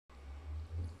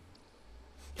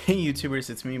Hey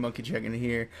YouTubers, it's me, MonkeyDragon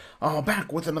here.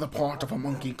 Back with another part of a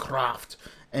MonkeyCraft.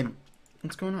 And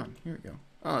what's going on? Here we go.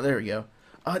 Oh, there we go.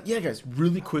 Yeah, guys,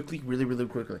 really quickly, really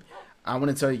quickly, I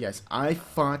want to tell you guys, I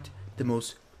fought the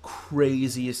most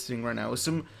craziest thing right now. It was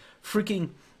some freaking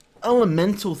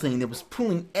elemental thing that was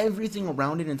pulling everything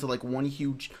around it into like one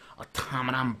huge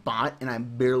automaton bot, and I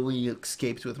barely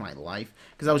escaped with my life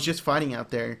because I was just fighting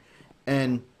out there,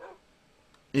 and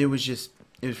it was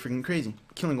freaking crazy.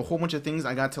 Killing a whole bunch of things.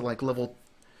 I got to like level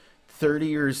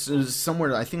 30 or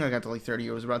somewhere. I think I got to like 30.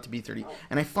 It was about to be 30.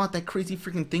 And I fought that crazy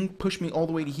freaking thing. Pushed me all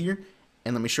the way to here.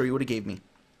 And let me show you what it gave me.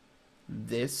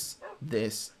 This.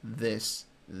 Because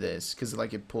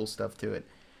like it pulls stuff to it.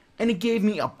 And it gave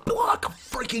me a block of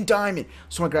freaking diamond.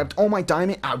 So I grabbed all my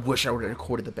diamond. I wish I would have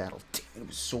recorded the battle. Damn, it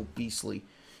was so beastly.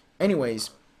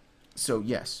 Anyways. So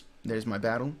yes. There's my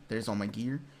battle. There's all my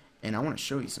gear. And I want to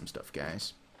show you some stuff,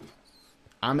 guys.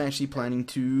 I'm actually planning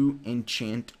to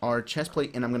enchant our chest plate,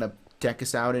 and I'm going to deck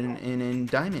us out in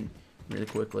diamond really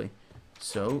quickly.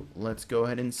 So, let's go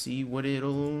ahead and see what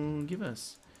it'll give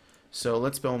us. So,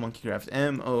 let's spell MonkeyCraft.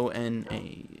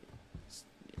 M-O-N-A.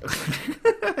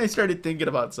 I started thinking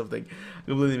about something. I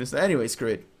completely missed that. Anyway, screw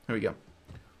it. Here we go.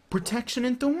 Protection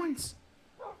and thorns.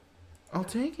 I'll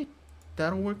take it.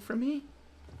 That'll work for me.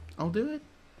 I'll do it.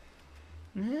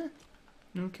 Yeah.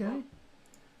 Okay.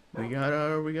 We got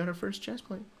our first chest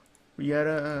plate. We got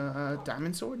a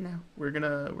diamond sword now. We're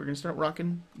gonna start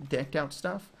rocking decked out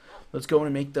stuff. Let's go in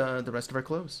and make the rest of our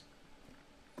clothes.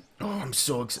 Oh, I'm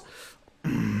so excited.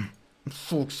 I'm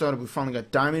so excited. We finally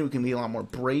got diamond. We can be a lot more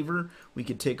braver. We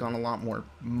can take on a lot more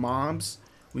mobs.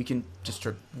 We can just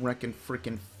start wrecking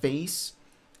freaking face.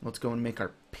 Let's go and make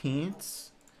our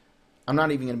pants. I'm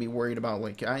not even gonna be worried about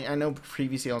like I know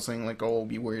previously I was saying like, oh,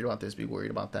 be worried about this, be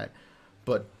worried about that,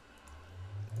 but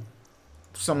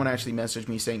someone actually messaged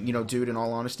me saying, you know, dude, in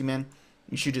all honesty, man,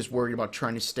 you should just worry about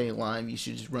trying to stay alive. You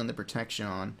should just run the protection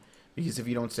on, because if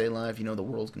you don't stay alive, you know the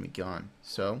world's gonna be gone.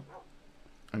 So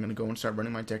I'm gonna go and start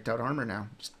running my decked out armor now.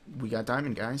 We got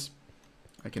diamond, guys.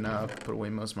 I can put away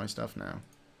most of my stuff now.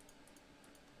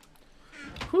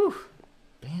 Whew.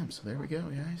 Bam. So there we go,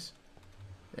 guys.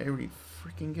 There we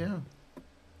freaking go.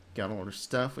 Got all our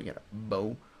stuff. We got a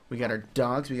bow. We got our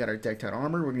dogs. We got our decked out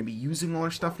armor. We're gonna be using all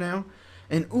our stuff now.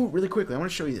 And, ooh, really quickly, I want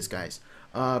to show you this, guys.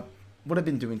 What I've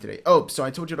been doing today. Oh, so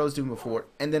I told you what I was doing before.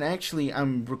 And then, actually,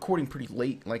 I'm recording pretty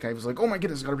late. Like, I was like, oh, my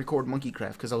goodness, I got to record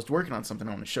MonkeyCraft. Because I was working on something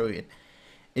I want to show you.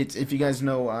 It's, if you guys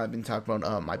know, I've been talking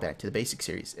about my Back to the Basics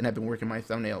series. And I've been working my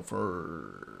thumbnail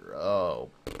for,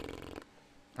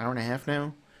 hour and a half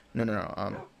now?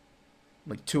 No.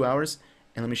 Like 2 hours.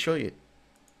 And let me show you.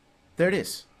 There it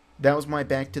is. That was my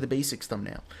Back to the Basics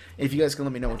thumbnail. If you guys can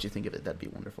let me know what you think of it, that'd be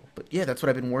wonderful. But yeah, that's what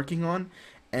I've been working on.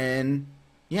 And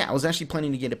yeah, I was actually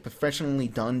planning to get it professionally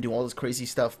done, do all this crazy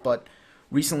stuff. But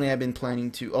recently I've been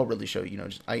planning to, I'll really show you,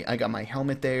 I got my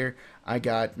helmet there. I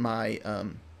got my,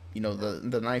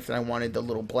 the knife that I wanted, the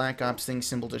little Black Ops thing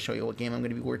symbol to show you what game I'm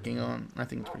going to be working on. I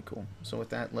think it's pretty cool. So with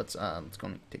that, let's go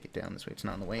and take it down this way. It's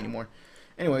not in the way anymore.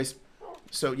 Anyways,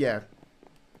 so yeah.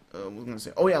 What was I gonna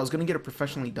say? Oh yeah, I was gonna get it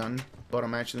professionally done, but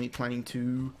I'm actually planning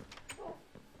to.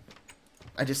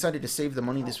 I decided to save the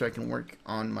money this way I can work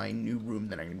on my new room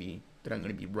that I'm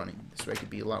gonna be running. This way I could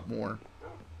be a lot more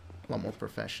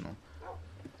professional.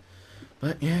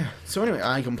 But yeah. So anyway,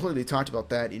 I completely talked about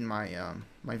that in my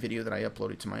my video that I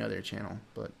uploaded to my other channel.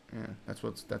 But yeah, that's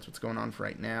what's going on for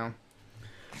right now.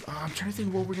 I'm trying to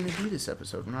think what we're gonna do this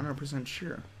episode. I'm not 100%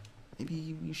 sure.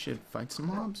 Maybe we should fight some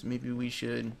mobs. Maybe we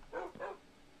should.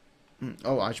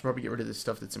 Oh, I should probably get rid of this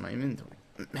stuff that's in my inventory.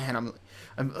 Man,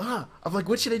 I'm like,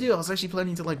 what should I do? I was actually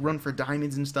planning to like run for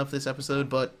diamonds and stuff this episode,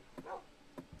 but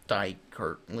I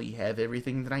currently have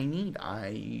everything that I need.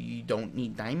 I don't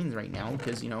need diamonds right now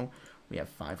because, you know, we have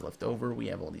 5 left over. We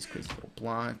have all these crazy little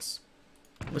blocks.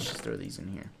 Let's just throw these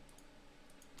in here.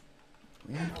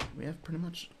 We have pretty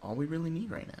much all we really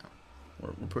need right now.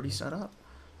 We're pretty set up.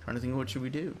 Trying to think of what should we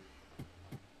do.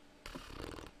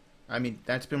 I mean,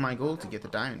 that's been my goal, to get the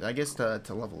diamond. I guess to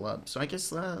level up. So I guess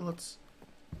let's.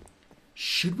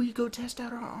 Should we go test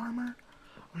out our armor?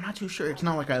 I'm not too sure. It's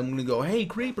not like I'm gonna go, hey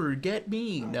creeper, get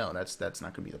me. No, that's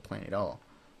not gonna be the plan at all.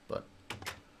 But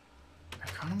I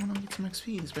kind of want to get some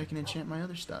XP so I can enchant my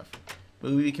other stuff.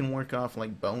 Maybe we can work off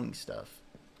like bowing stuff.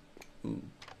 Ooh,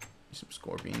 there's some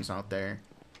scorpions out there.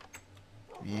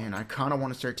 Man, I kind of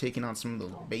want to start taking on some of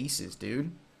those bases,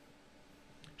 dude.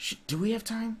 Do we have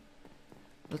time?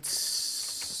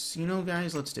 Let's,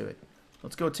 guys, let's do it.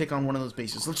 Let's go take on one of those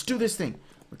bases. Let's do this thing.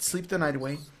 Let's sleep the night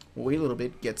away. We'll wait a little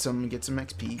bit, get some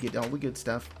XP, get all the good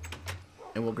stuff,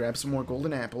 and we'll grab some more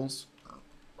golden apples.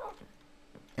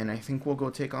 And I think we'll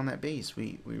go take on that base.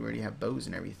 We already have bows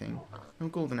and everything. No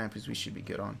golden apples we should be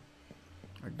good on.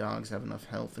 Our dogs have enough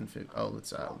health and food. Oh,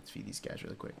 let's feed these guys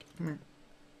really quick. Come here.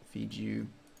 Feed you.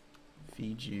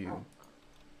 Feed you.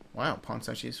 Wow, Ponce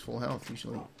actually has full health.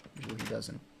 Usually he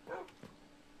doesn't.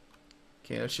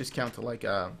 Okay, let's just count to like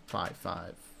 5,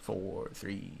 5, 4,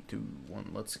 3, 2,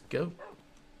 1. Let's go.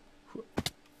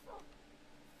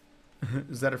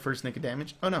 Is that our first nick of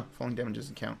damage? Oh no, falling damage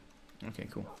doesn't count. Okay,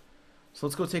 cool. So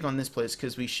let's go take on this place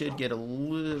because we should get a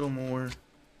little more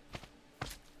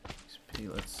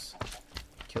XP. Let's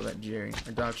kill that Jerry.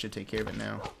 Our dog should take care of it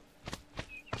now.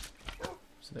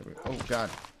 So there we go. Oh god.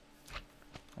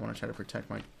 I want to try to protect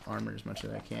my armor as much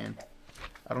as I can.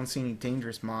 I don't see any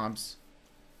dangerous mobs.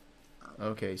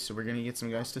 Okay, so we're going to get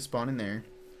some guys to spawn in there.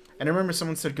 And I remember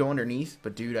someone said go underneath,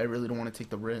 but dude, I really don't want to take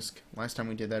the risk. Last time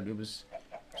we did that, it was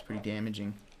pretty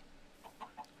damaging.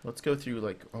 Let's go through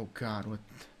like, oh god, what...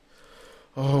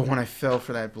 Oh, when I fell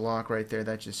for that block right there,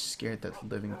 that just scared the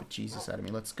living bejesus out of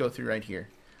me. Let's go through right here.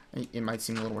 It might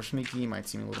seem a little more sneaky, it might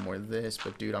seem a little more this,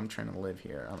 but dude, I'm trying to live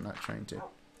here. I'm not trying to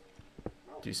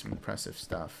do some impressive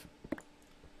stuff.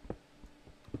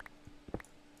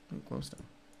 Ooh, glowstone.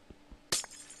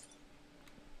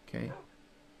 Okay.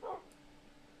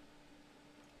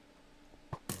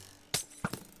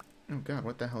 Oh god,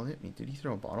 what the hell hit me? Did he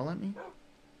throw a bottle at me?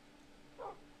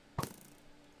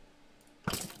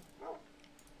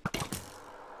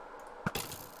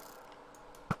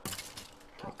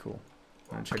 Okay, cool.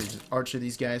 I'm gonna try to just archer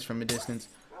these guys from a distance.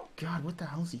 God, what the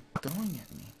hell is he throwing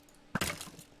at me?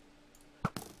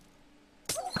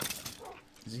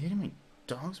 Is he hitting my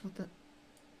dogs with that?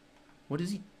 What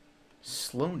is he?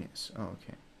 Slowness. Oh,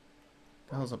 okay. What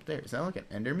the hell's up there? Is that like an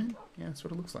Enderman? Yeah, that's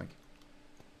what it looks like.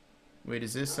 Wait,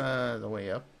 is this the way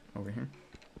up over here?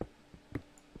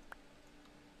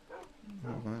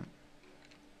 Hold on.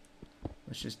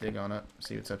 Let's just dig on up,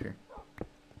 see what's up here.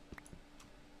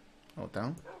 Oh,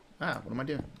 down? Ah, what am I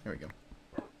doing? There we go.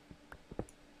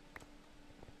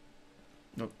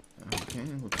 Nope. Okay,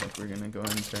 looks like we're gonna go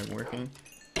ahead and start working.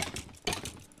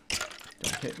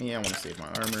 Don't hit me, I want to save my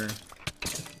armor.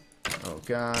 Oh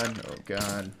god, oh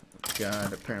god, oh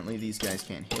god. Apparently these guys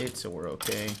can't hit, so we're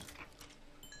okay.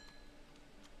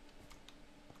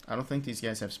 I don't think these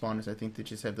guys have spawners. I think they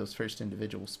just have those first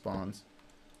individual spawns.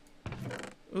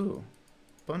 Ooh,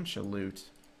 bunch of loot.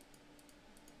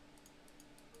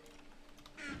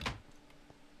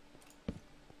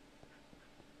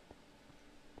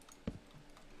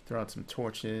 Throw out some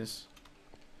torches.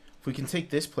 If we can take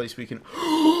this place, we can...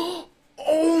 Oh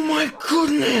my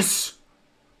goodness!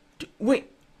 Wait.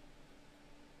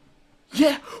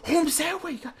 Yeah, Home's that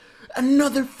way.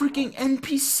 Another freaking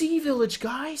NPC village,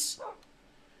 guys.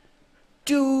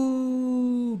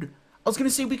 Dude. I was gonna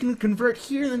say we can convert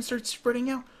here and then start spreading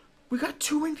out. We got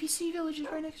 2 NPC villages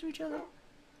right next to each other.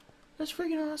 That's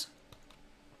freaking awesome.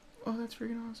 Oh, that's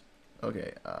freaking awesome.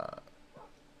 Okay,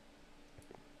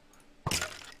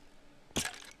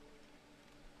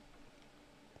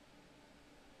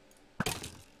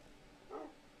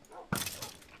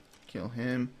 kill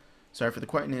him. Sorry for the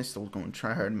quietness, still going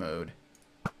tryhard mode.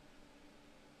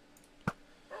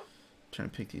 Trying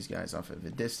to pick these guys off at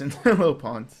a distance. Hello,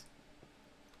 Ponce.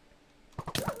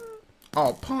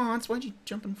 Oh, Ponce, why'd you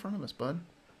jump in front of us, bud?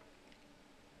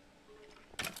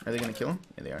 Are they gonna kill him?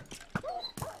 Yeah, they are.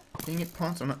 Dang it,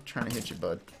 Ponce, I'm not trying to hit you,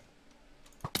 bud.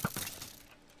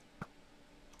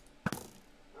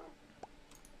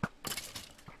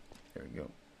 There we go.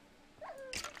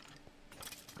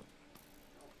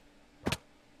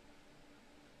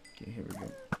 Okay, here we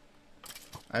go.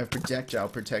 I have projectile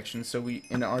protection, so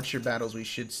in archer battles we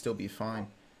should still be fine.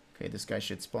 Okay, this guy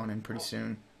should spawn in pretty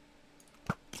soon.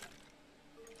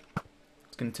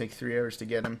 It's gonna take 3 hours to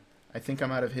get him. I think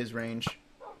I'm out of his range.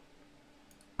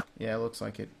 Yeah, it looks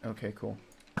like it. Okay, cool.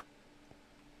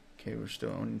 Okay, we're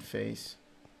still owning face.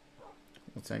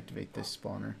 Let's activate this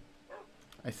spawner.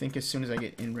 I think as soon as I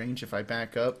get in range, if I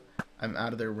back up, I'm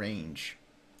out of their range.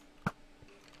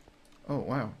 Oh,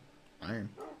 wow. Iron.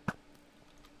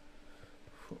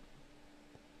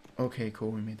 Okay, cool.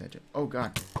 We made that jump. Oh,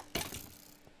 God.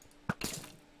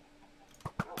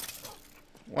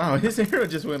 Wow, his arrow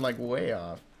just went, like, way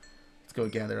off. Let's go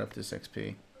gather up this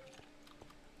XP.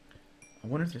 I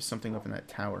wonder if there's something up in that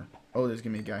tower. Oh, there's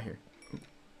gonna be a guy here.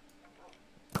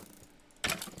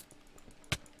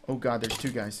 Oh, God, there's 2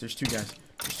 guys. There's 2 guys.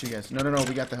 There's 2 guys. No, no, no.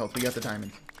 We got the health. We got the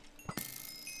diamond.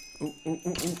 Ooh, ooh, ooh,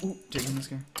 ooh, ooh. Taking this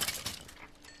guy.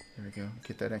 There we go.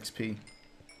 Get that XP.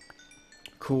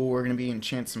 Cool, we're going to be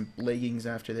enchant some leggings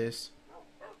after this.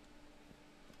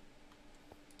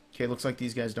 Okay, looks like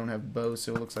these guys don't have bows,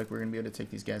 so it looks like we're going to be able to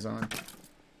take these guys on.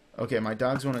 Okay, my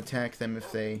dogs won't attack them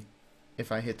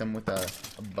if I hit them with a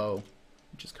bow,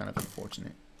 which is kind of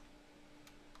unfortunate.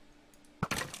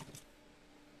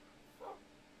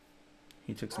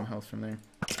 He took some health from there.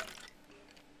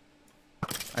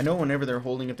 I know whenever they're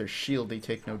holding up their shield, they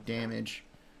take no damage,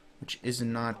 which is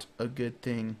not a good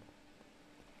thing.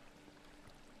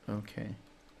 Okay.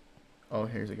 Oh,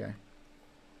 here's a guy.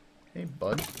 Hey,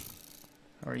 bud.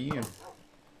 How are you?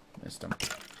 Missed him.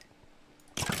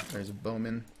 There's a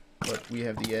bowman, but we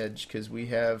have the edge because we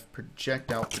have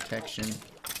projectile protection.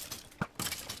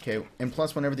 Okay, and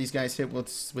plus whenever these guys hit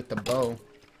with the bow,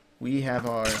 we have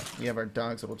our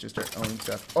dogs that will just start owning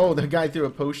stuff. Oh, the guy threw a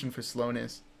potion for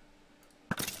slowness.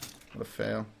 What a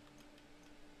fail.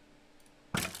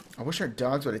 I wish our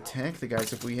dogs would attack the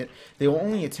guys if we hit. They will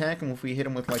only attack them if we hit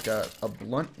them with like a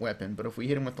blunt weapon, but if we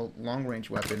hit them with a long range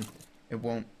weapon, it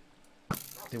won't.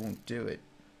 They won't do it.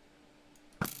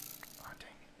 Oh dang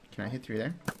it! Can I hit through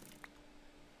there?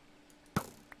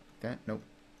 That? Nope.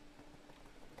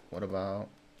 What about?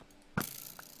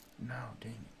 No,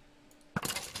 dang it.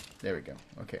 There we go.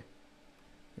 Okay.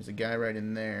 There's a guy right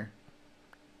in there.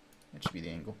 That should be the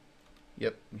angle.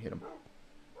 Yep, we hit him.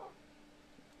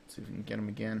 Let's see if we can get him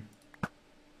again.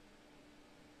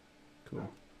 Cool.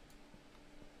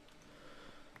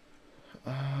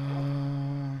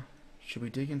 Should we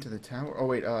dig into the tower? Oh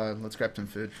wait, let's grab some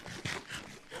food.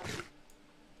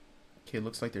 Okay,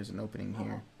 looks like there's an opening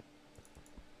here.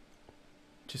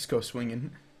 Just go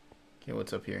swinging. Okay,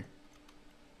 what's up here?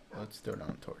 Let's throw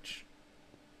down a torch.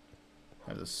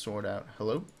 Have the sword out.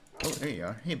 Hello? Oh, there you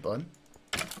are. Hey, bud.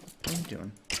 How you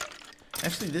doing?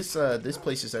 Actually, this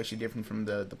place is actually different from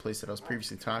the place that I was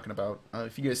previously talking about.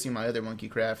 If you guys see my other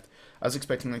MonkeyCraft, I was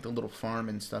expecting like the little farm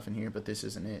and stuff in here, but this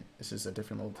isn't it. This is a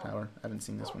different little tower. I haven't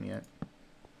seen this one yet.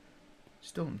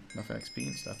 Still enough XP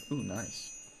and stuff. Ooh,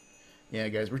 nice. Yeah,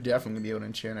 guys, we're definitely going to be able to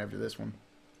enchant after this one.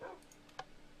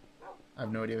 I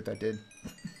have no idea what that did.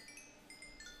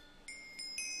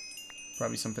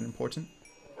 Probably something important.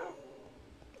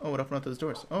 Oh, what opened up those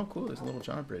doors? Oh, cool. There's a little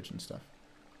drawbridge and stuff.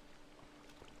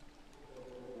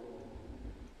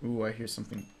 Ooh, I hear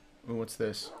something. Ooh, what's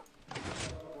this? I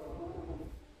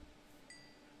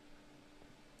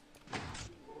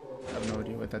have no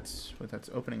idea what that's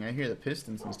opening. I hear the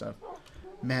pistons and stuff.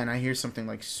 Man, I hear something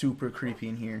like super creepy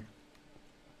in here.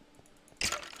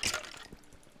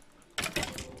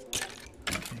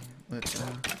 Okay, let's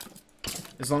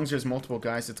as long as there's multiple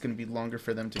guys, it's gonna be longer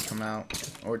for them to come out,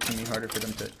 or it's gonna be harder for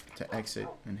them to exit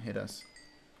and hit us.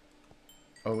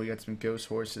 Oh, we got some ghost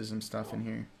horses and stuff in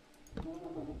here.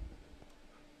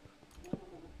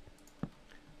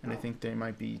 And I think they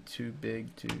might be too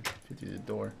big to fit through the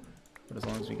door. But as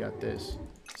long as we got this.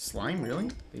 Slime, really?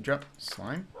 They dropped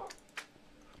slime?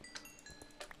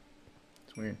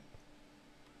 It's weird.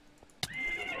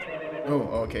 Oh,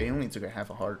 okay. He only took a half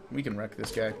a heart. We can wreck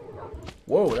this guy.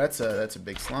 Whoa, that's a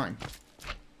big slime.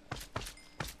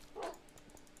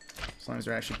 Slimes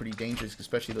are actually pretty dangerous,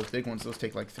 especially those big ones. Those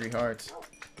take like 3 hearts.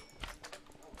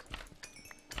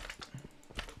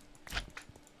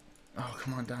 Oh,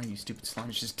 come on, die, you stupid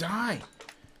slimes. Just die!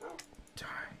 Die.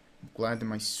 I'm glad that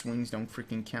my swings don't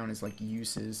freaking count as, like,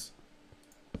 uses.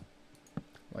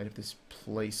 Light up this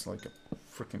place like a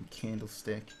freaking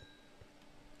candlestick.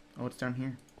 Oh, it's down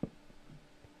here.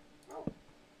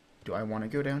 Do I want to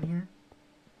go down here?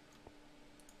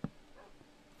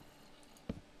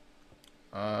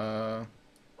 I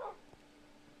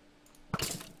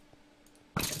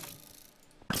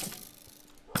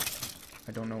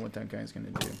don't know what that guy's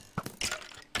gonna do.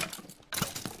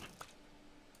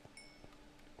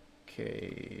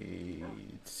 Okay,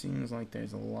 it seems like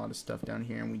there's a lot of stuff down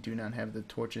here, and we do not have the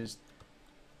torches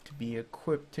to be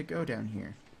equipped to go down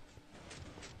here.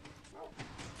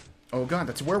 Oh god,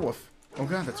 that's a werewolf! Oh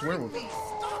god, that's a werewolf!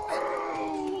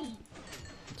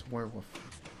 It's a werewolf.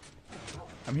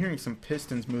 I'm hearing some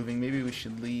pistons moving. Maybe we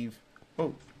should leave.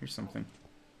 Oh, here's something.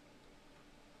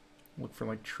 Look for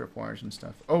like tripwires and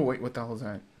stuff. Oh wait, what the hell is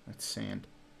that? That's sand.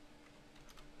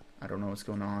 I don't know what's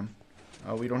going on.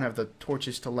 We don't have the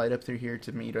torches to light up through here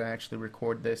to me to actually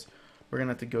record this. We're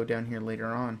gonna have to go down here later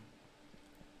on.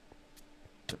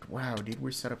 But wow, dude,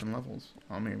 we're set up in levels.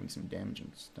 Oh, I'm hearing some damage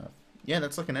and stuff. Yeah,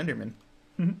 that's like an Enderman.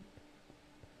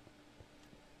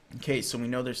 Okay, so we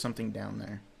know there's something down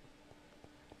there.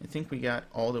 I think we got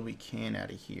all that we can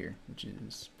out of here, which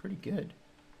is pretty good.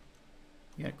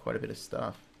 We got quite a bit of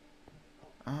stuff.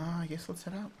 I guess let's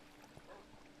head out.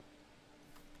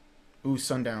 Ooh,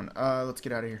 sundown. Let's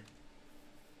get out of here.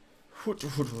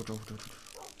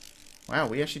 Wow,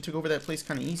 we actually took over that place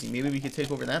kind of easy. Maybe we could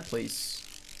take over that place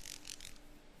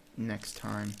next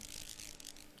time.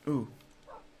 Ooh.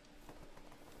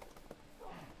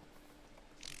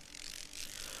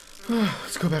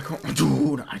 Let's go back home.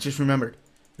 Dude, I just remembered.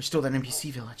 There's still that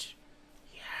NPC village.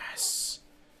 Yes.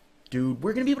 Dude,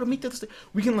 we're going to be able to make this.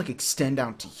 We can, like, extend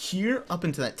out to here, up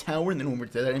into that tower, and then over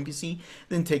to that NPC.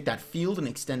 Then take that field and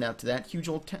extend out to that huge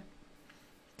old town.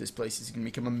 This place is going to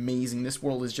become amazing. This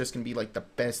world is just going to be, like, the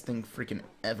best thing freaking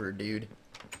ever, dude.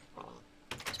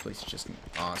 This place is just going to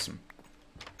be awesome.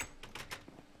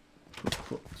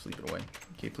 Cool. Sleep it away.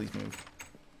 Okay, please move.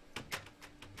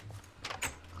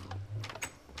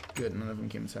 Good, none of them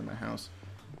came inside my house.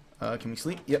 Can we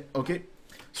sleep? Yep, okay.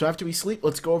 So after we sleep,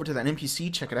 let's go over to that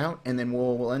NPC, check it out, and then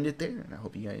we'll end it there. And I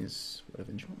hope you guys would have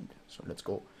enjoyed. So let's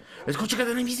go. Let's go check out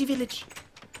that NPC village.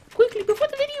 Quickly, before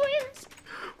the video ends.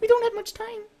 We don't have much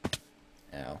time.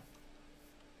 Ow.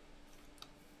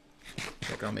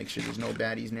 Check out, make sure there's no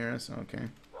baddies near us. Okay.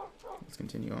 Let's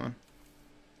continue on.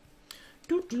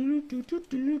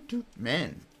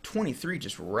 Man, 23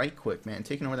 just right quick, man.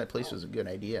 Taking over that place was a good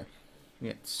idea. We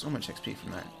get so much XP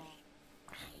from that.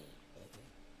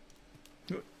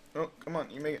 Oh, come on,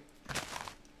 you make it.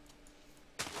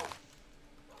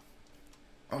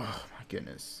 Oh, my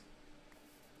goodness.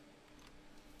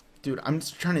 Dude, I'm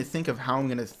just trying to think of how I'm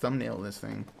going to thumbnail this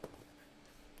thing.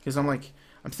 Because I'm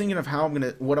thinking of how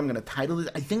what I'm going to title it.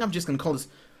 I think I'm just going to call this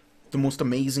The Most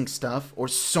Amazing Stuff, or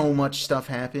So Much Stuff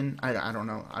Happened. I don't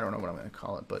know. I don't know what I'm going to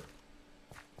call it, but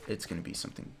it's going to be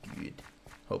something good.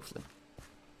 Hopefully.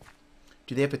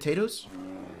 Do they have potatoes?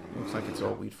 Looks like it's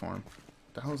all wheat farm.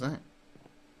 What the hell is that?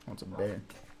 Oh, it's a bear.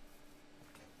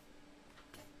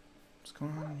 What's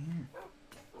going on in here?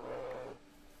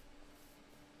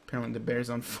 Apparently the bear's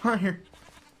on fire.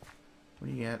 What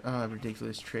do you got? Oh,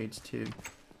 ridiculous trades too.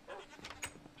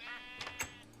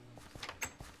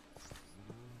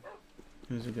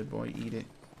 Who's a good boy? Eat it.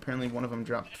 Apparently one of them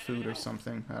dropped food or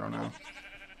something. I don't know.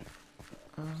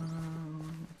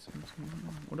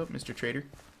 What up, Mr. Trader?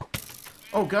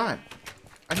 Oh God!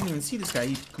 I didn't even see this guy.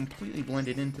 He completely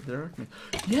blended into the darkness.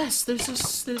 Yes, there's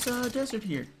a desert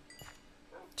here.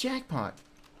 Jackpot!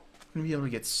 I'm gonna be able to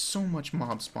get so much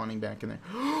mob spawning back in there.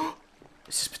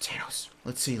 This is potatoes.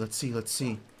 Let's see. Let's see. Let's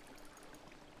see.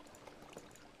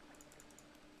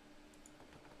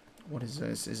 What is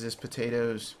this? Is this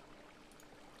potatoes?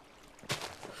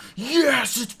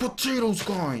 Yes, it's potatoes,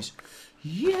 guys.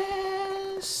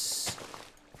 Yes.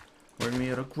 We're gonna be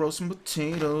able to grow some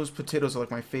potatoes. Potatoes are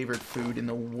like my favorite food in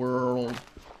the world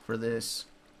for this.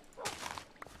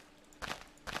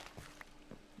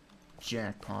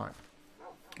 Jackpot.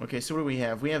 Okay, so what do we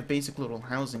have? We have basic little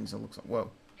housings. It looks like. Whoa,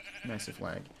 massive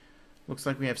lag. Looks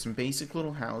like we have some basic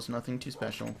little house. Nothing too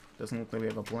special. Doesn't look like we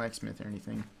have a blacksmith or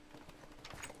anything.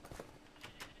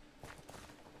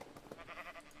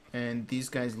 And these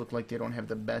guys look like they don't have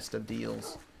the best of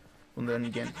deals. Well, then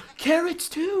again, carrots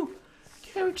too.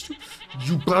 Carrots too.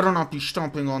 You better not be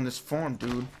stomping on this farm,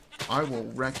 dude. I will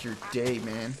wreck your day,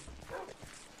 man.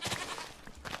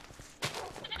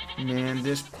 Man,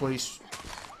 this place...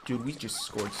 Dude, we just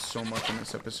scored so much in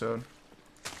this episode.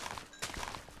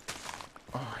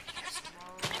 Oh, yes.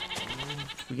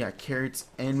 We got carrots,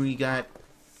 and we got...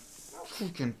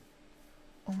 freaking...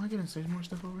 Oh my goodness, there's more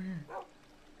stuff over here.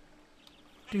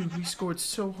 Dude, we scored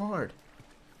so hard.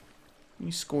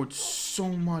 We scored so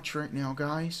much right now,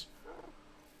 guys.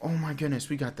 Oh my goodness,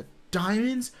 we got the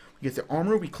diamonds, we get the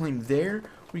armor, we claimed there,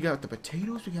 we got the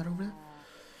potatoes, we got over there.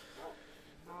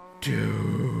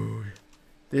 Dude,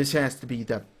 this has to be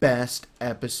the best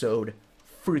episode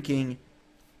freaking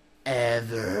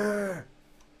ever.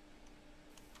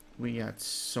 We got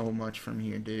so much from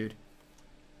here, dude.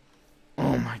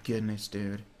 Oh my goodness,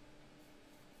 dude.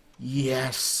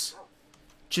 Yes.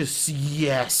 Just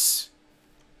yes.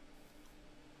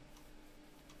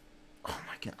 Oh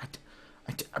my god.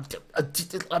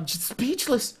 I'm just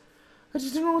speechless. I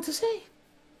just don't know what to say.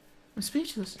 I'm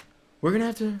speechless. We're gonna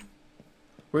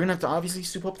have to obviously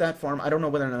soup up that farm. I don't know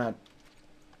whether or not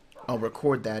I'll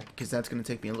record that, because that's gonna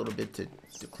take me a little bit to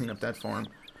clean up that farm.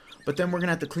 But then we're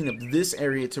gonna have to clean up this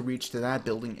area to reach to that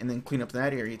building, and then clean up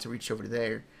that area to reach over to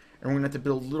there. And we're gonna have to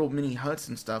build little mini huts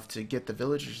and stuff to get the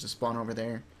villagers to spawn over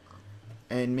there.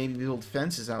 And maybe build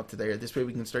fences out to there. This way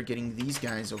we can start getting these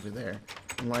guys over there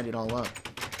and light it all up.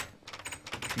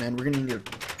 Man, we're gonna need to...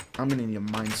 I'm gonna need to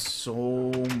mine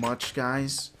so much,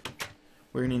 guys.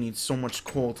 We're gonna need so much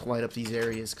coal to light up these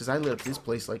areas, because I lit up this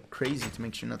place like crazy to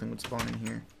make sure nothing would spawn in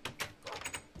here.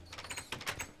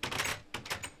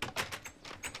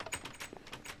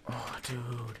 Oh,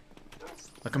 dude.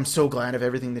 Like, I'm so glad of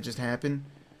everything that just happened.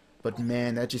 But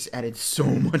man, that just added so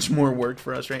much more work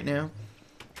for us right now.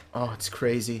 Oh, it's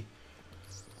crazy.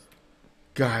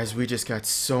 Guys, we just got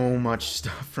so much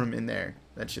stuff from in there.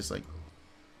 That's just like...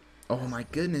 Oh my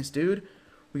goodness, dude.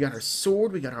 We got our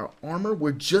sword. We got our armor.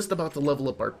 We're just about to level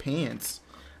up our pants.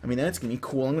 I mean, that's going to be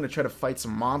cool. I'm going to try to fight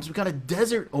some mobs. We got a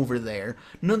desert over there.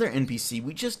 Another NPC.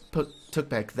 We just took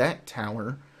back that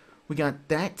tower. We got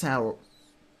that tower.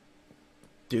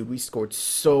 Dude, we scored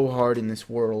so hard in this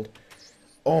world.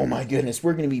 Oh my goodness.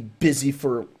 We're going to be busy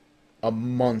for a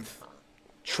month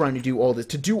trying to do all this.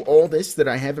 To do all this that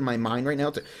I have in my mind right now,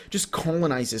 to just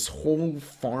colonize this whole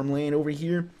farmland over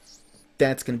here,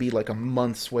 that's going to be like a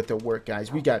month's worth of work,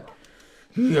 guys. We got...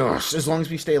 Yes, as long as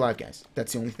we stay alive, guys.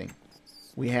 That's the only thing.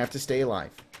 We have to stay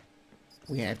alive.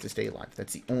 We have to stay alive.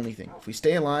 That's the only thing. If we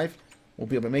stay alive, we'll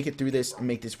be able to make it through this and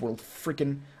make this world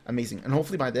freaking amazing. And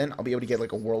hopefully by then, I'll be able to get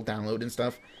like a world download and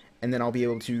stuff. And then I'll be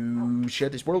able to share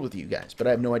this world with you guys. But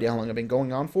I have no idea how long I've been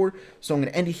going on for. So I'm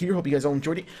going to end it here. Hope you guys all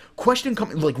enjoyed it. Question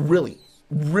coming, like really,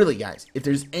 guys. If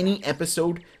there's any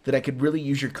episode that I could really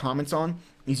use your comments on,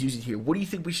 please use it here. What do you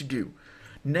think we should do?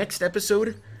 Next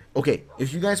episode, okay,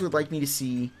 if you guys would like me to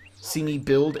see me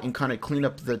build and kind of clean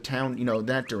up the town, you know,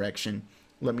 that direction,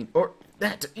 let me, or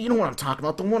that, you know what I'm talking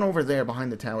about, the one over there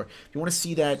behind the tower. If you want to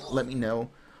see that, let me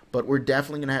know. But we're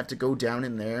definitely going to have to go down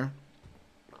in there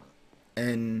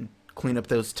and clean up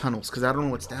those tunnels, because I don't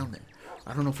know what's down there.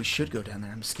 I don't know if we should go down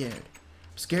there. I'm scared.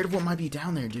 I'm scared of what might be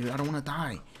down there, dude. I don't want to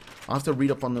die. I'll have to read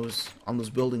up on those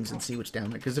buildings and see what's down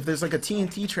there, because if there's like a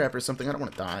TNT trap or something, I don't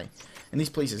want to die. And these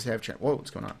places have trap. Whoa, what's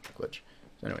going on? Glitch.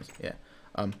 So anyways, yeah.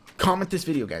 Comment this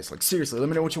video, guys. Like, seriously, let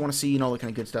me know what you want to see and all that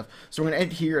kind of good stuff. So we're going to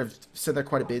end here. I've said that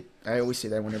quite a bit. I always say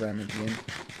that whenever I'm in the game.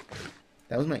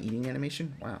 That was my eating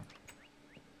animation? Wow.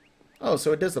 Oh,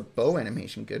 so it does the bow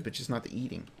animation good, but just not the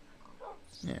eating.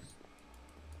 Yeah.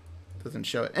 Doesn't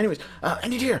show it. Anyways,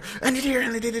 end it here. End it here.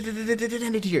 End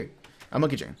it here. I'm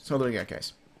MonkeyDragon. So there you go,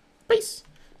 guys. Peace.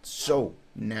 So,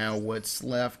 now what's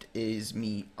left is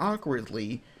me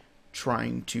awkwardly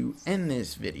trying to end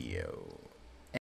this video.